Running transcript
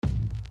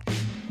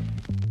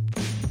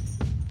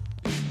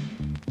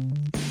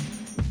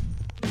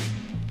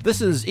This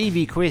is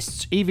EV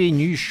Quest's EV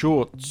News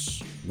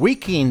Shorts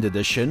weekend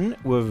edition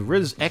with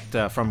Riz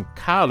Akhtar from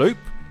Carloop,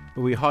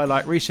 where we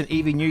highlight recent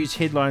EV news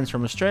headlines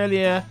from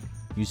Australia,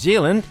 New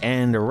Zealand,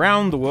 and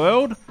around the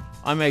world.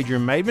 I'm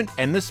Adrian Maidment,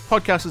 and this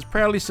podcast is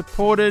proudly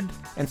supported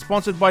and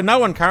sponsored by no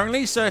one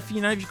currently, so if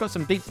you've got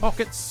some deep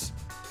pockets,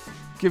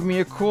 give me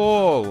a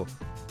call.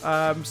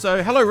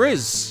 So hello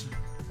Riz.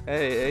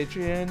 Hey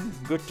Adrian,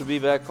 good to be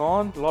back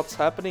on. Lots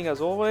happening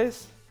as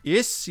always.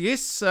 Yes.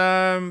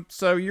 So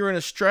you're in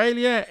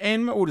Australia,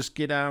 and we'll just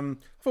get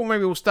thought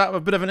maybe we'll start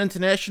with a bit of an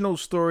international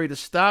story to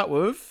start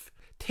with.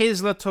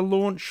 Tesla to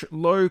launch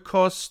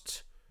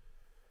low-cost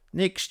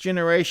next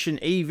generation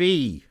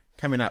EV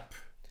coming up.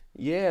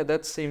 Yeah,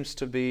 that seems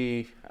to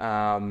be,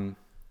 they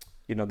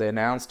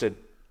announced it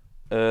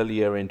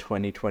earlier in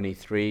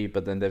 2023,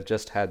 but then they've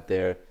just had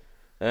their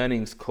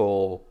earnings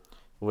call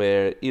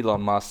where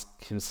Elon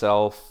Musk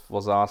himself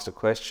was asked a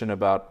question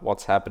about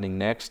what's happening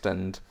next,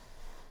 and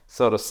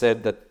sort of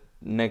said that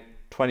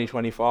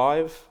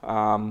 2025,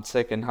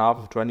 second half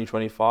of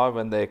 2025,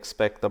 when they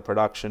expect the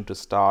production to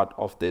start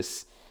of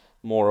this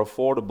more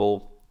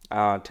affordable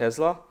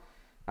Tesla,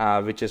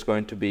 which is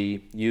going to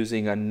be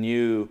using a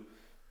new,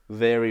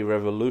 very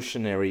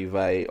revolutionary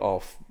way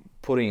of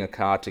putting a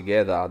car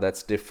together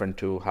that's different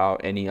to how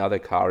any other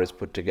car is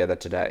put together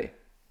today.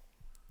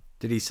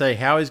 Did he say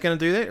how he's going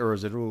to do that, or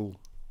is it all...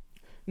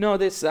 No,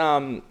 this,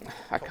 I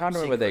can't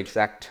remember the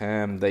exact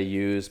term they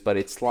use, but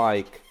it's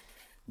like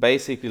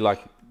basically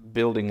like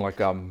building like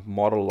a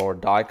model or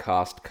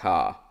die-cast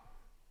car,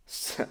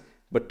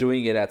 but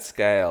doing it at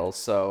scale.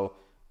 So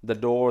the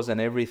doors and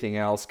everything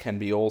else can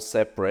be all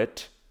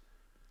separate,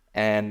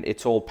 and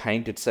it's all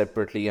painted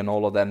separately, and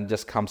all of that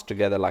just comes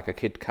together like a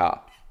kit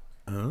car.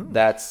 Oh.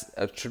 That's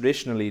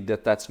traditionally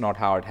that's not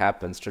how it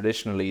happens.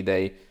 Traditionally,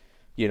 they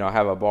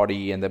have a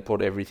body and they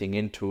put everything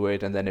into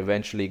it, and then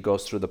eventually it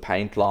goes through the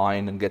paint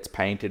line and gets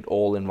painted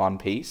all in one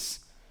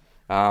piece.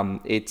 The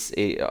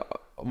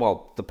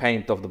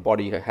paint of the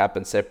body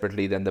happens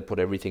separately, then they put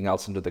everything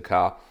else into the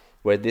car,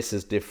 where this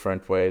is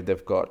different, where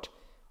they've got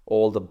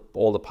all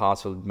the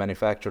parts will be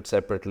manufactured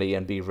separately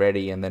and be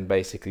ready and then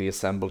basically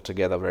assembled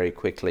together very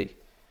quickly.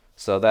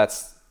 So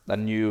that's a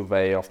new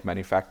way of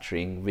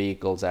manufacturing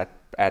vehicles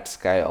at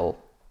scale.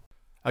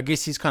 I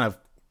guess he's kind of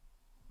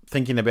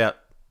thinking about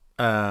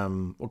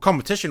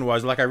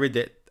competition-wise. Like I read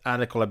that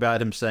article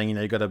about him saying,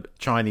 you got a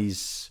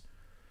Chinese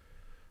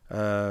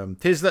Tesla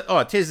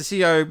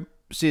CEO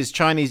says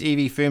Chinese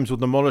EV firms will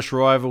demolish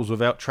rivals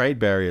without trade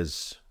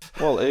barriers.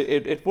 Well,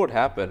 it would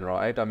happen,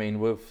 right? I mean,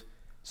 we've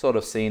sort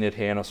of seen it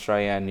here in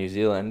Australia and New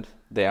Zealand.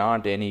 There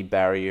aren't any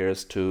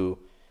barriers to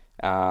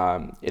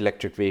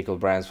electric vehicle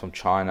brands from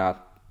China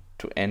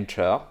to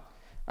enter.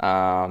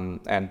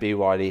 And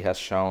BYD has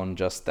shown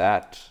just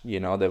that.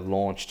 They've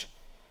launched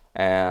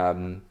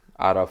out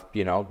of,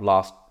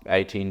 last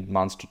 18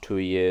 months to 2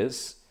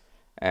 years,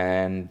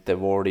 and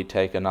they've already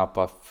taken up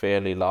a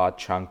fairly large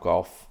chunk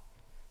of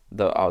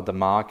the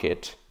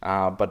market,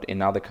 but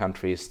in other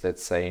countries,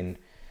 let's say in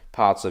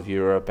parts of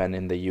Europe and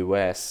in the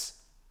US,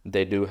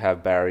 they do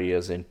have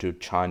barriers into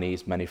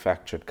Chinese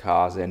manufactured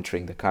cars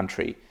entering the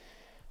country.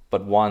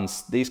 But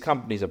once these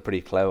companies are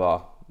pretty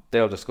clever,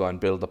 they'll just go and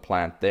build a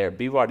plant there.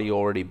 BYD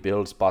already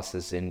builds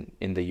buses in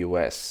the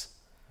US,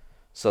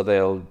 so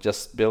they'll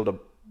just build a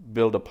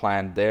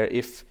plant there.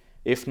 If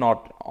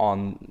not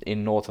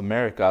in North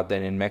America,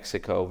 then in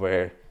Mexico,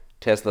 where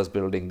Tesla's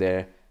building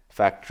their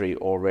factory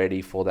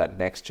already for that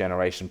next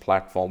generation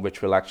platform,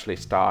 which will actually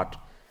start.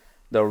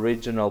 The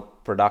original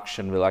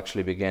production will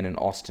actually begin in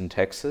Austin,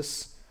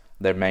 Texas,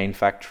 their main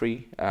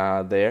factory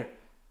there,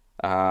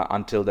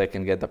 until they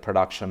can get the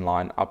production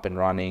line up and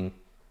running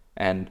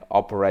and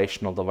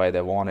operational the way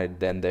they want it.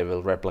 Then they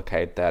will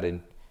replicate that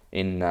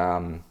in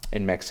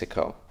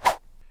Mexico.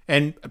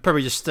 And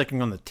probably just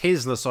sticking on the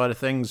Tesla side of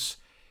things,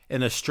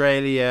 in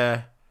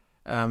Australia,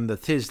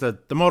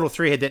 the Model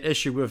 3 had that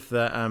issue with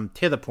the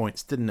tether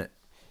points, didn't it?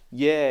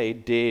 Yeah,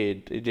 it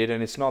did,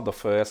 and it's not the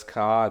first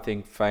car. I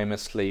think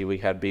famously we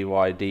had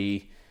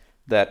BYD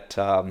that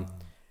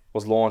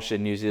was launched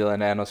in New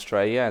Zealand and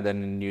Australia, and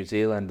then in New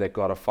Zealand they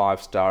got a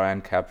 5-star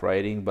ANCAP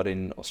rating, but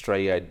in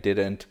Australia it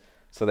didn't,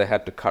 so they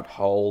had to cut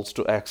holes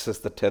to access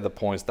the tether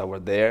points that were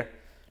there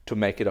to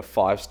make it a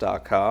 5-star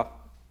car.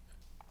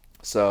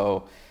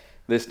 So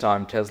this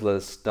time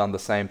Tesla's done the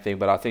same thing,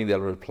 but I think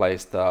they'll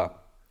replace the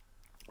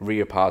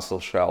rear parcel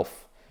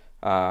shelf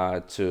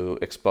to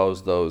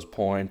expose those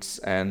points,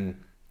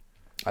 and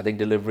I think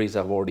deliveries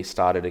have already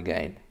started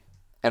again.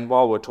 And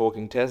while we're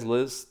talking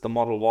Teslas, the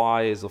Model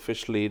Y is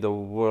officially the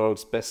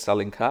world's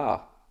best-selling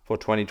car for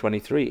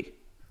 2023.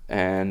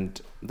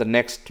 And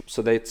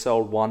so they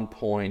sold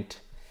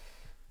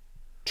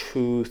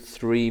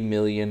 1.23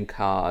 million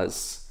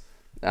cars,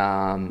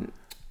 and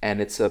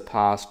it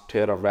surpassed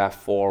Toyota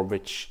RAV4,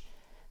 which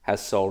has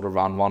sold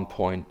around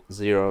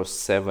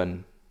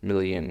 1.07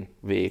 million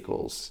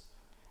vehicles.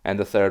 And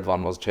the third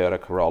one was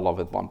Toyota Corolla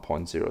with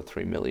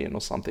 1.03 million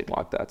or something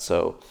like that.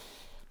 So,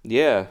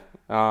 yeah,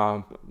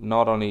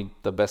 not only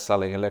the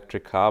best-selling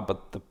electric car,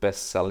 but the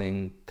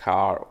best-selling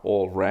car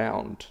all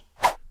round.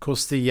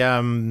 course, the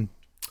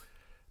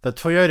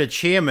Toyota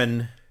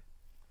chairman,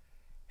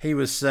 he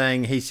was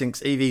saying he thinks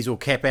EVs will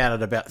cap out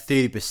at about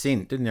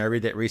 30%, didn't he? I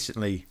read that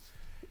recently.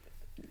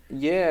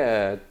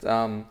 Yeah.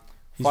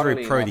 He's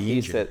very pro the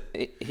engine.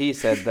 He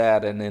said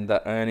that, and in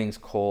the earnings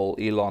call,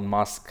 Elon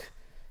Musk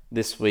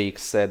this week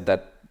said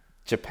that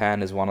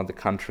Japan is one of the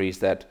countries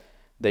that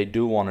they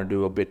do want to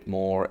do a bit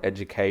more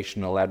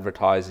educational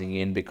advertising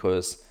in,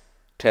 because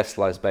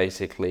Tesla is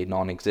basically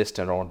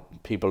non-existent, or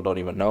people don't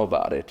even know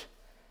about it.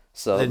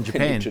 So in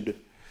Japan.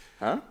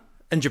 Huh?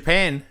 In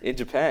Japan? In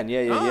Japan,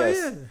 yes.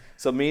 Yeah.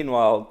 So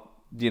meanwhile,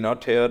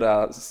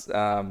 Toyota's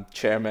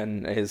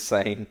chairman is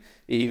saying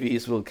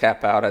EVs will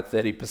cap out at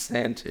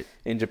 30%.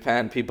 In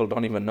Japan, people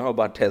don't even know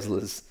about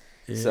Teslas.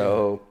 Yeah.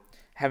 So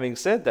having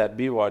said that,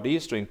 BYD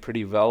is doing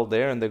pretty well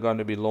there, and they're going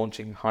to be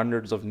launching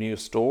hundreds of new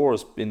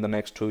stores in the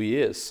next 2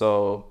 years.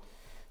 So,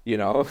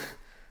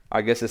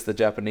 I guess it's the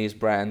Japanese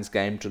brand's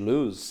game to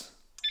lose.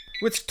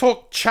 Let's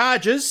talk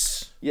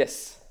chargers.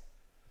 Yes.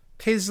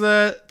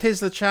 Tesla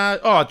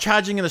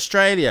charging in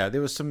Australia.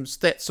 There was some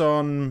stats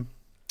on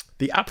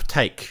the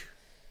uptake.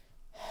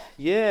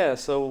 Yeah,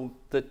 so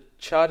the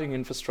charging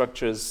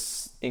infrastructure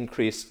has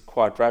increased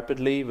quite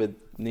rapidly, with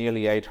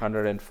nearly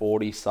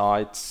 840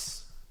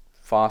 sites,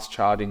 fast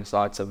charging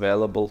sites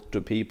available to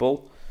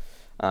people.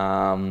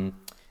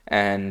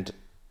 And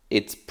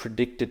it's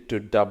predicted to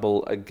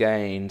double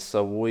again.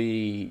 So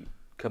we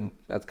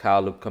at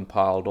Carloop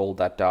compiled all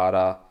that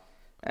data,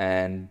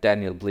 and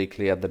Daniel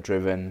Bleakley at The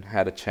Driven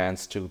had a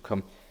chance to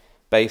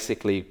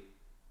basically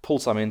pull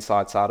some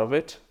insights out of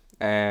it.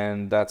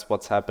 And that's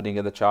what's happening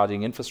in the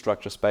charging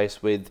infrastructure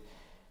space, with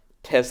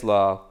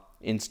Tesla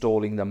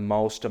installing the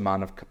most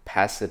amount of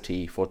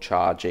capacity for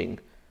charging.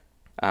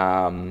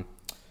 And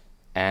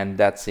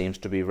that seems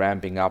to be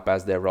ramping up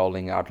as they're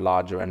rolling out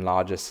larger and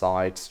larger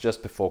sites.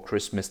 Just before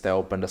Christmas, they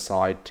opened a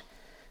site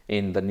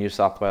in the New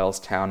South Wales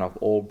town of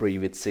Albury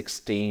with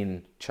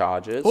 16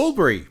 chargers.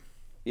 Albury?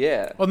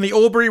 Yeah. On the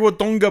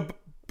Albury-Wodonga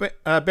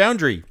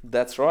boundary.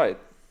 That's right.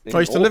 I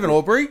used to live in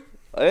Albury.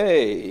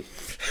 Hey.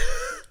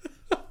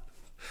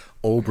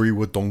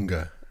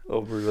 Albury-Wodonga.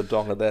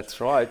 Albury-Wodonga,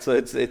 that's right. So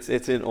it's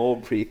in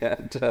Albury,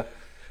 and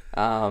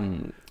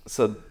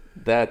so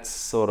that's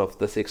sort of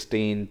the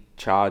 16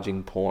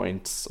 charging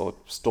points, or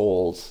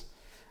stalls,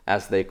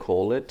 as they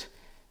call it,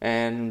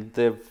 and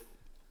they've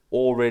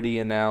already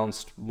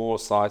announced more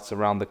sites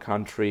around the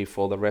country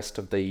for the rest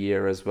of the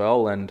year as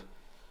well. And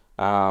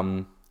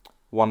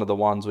one of the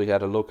ones we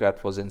had a look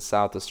at was in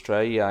South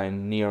Australia,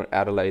 near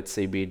Adelaide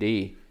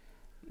CBD.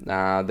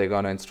 They're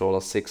going to install a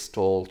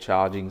 6-stall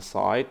charging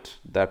site.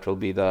 That will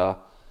be the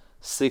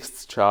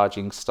 6th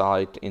charging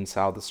site in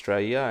South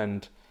Australia,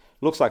 and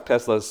looks like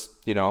Tesla's,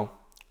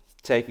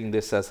 taking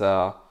this as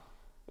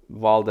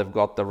while they've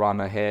got the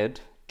run ahead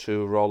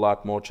to roll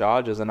out more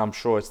chargers, and I'm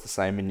sure it's the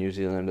same in New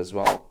Zealand as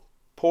well.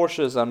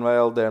 Porsche's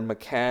unveiled their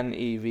Macan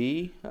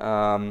EV,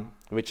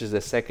 which is their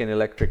second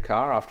electric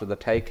car after the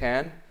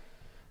Taycan.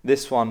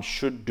 This one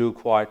should do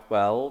quite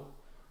well,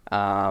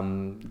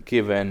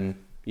 given,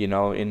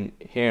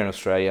 here in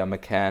Australia,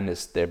 Macan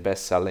is their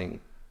best-selling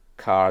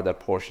car that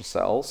Porsche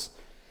sells.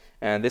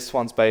 And this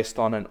one's based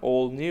on an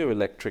all-new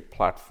electric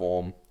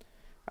platform,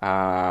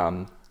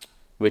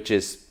 which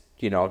is,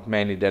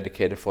 mainly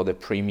dedicated for the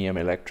premium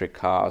electric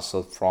cars,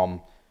 so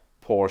from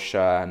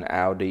Porsche and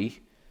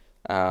Audi.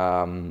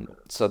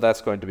 So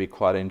that's going to be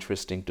quite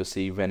interesting to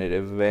see when it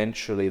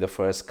eventually the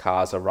first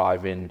cars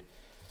arrive in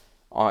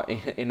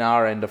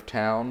our end of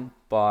town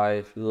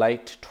by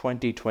late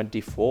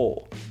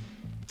 2024.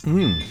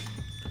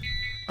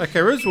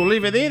 Okay, Riz, we'll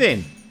leave it there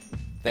then.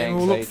 Thanks, and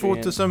we'll look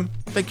forward to some.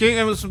 Thank you.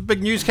 And some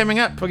big news coming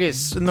up, I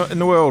guess, in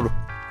the world.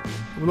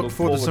 We'll look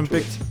forward to some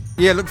big.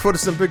 Yeah, look forward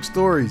to some big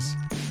stories.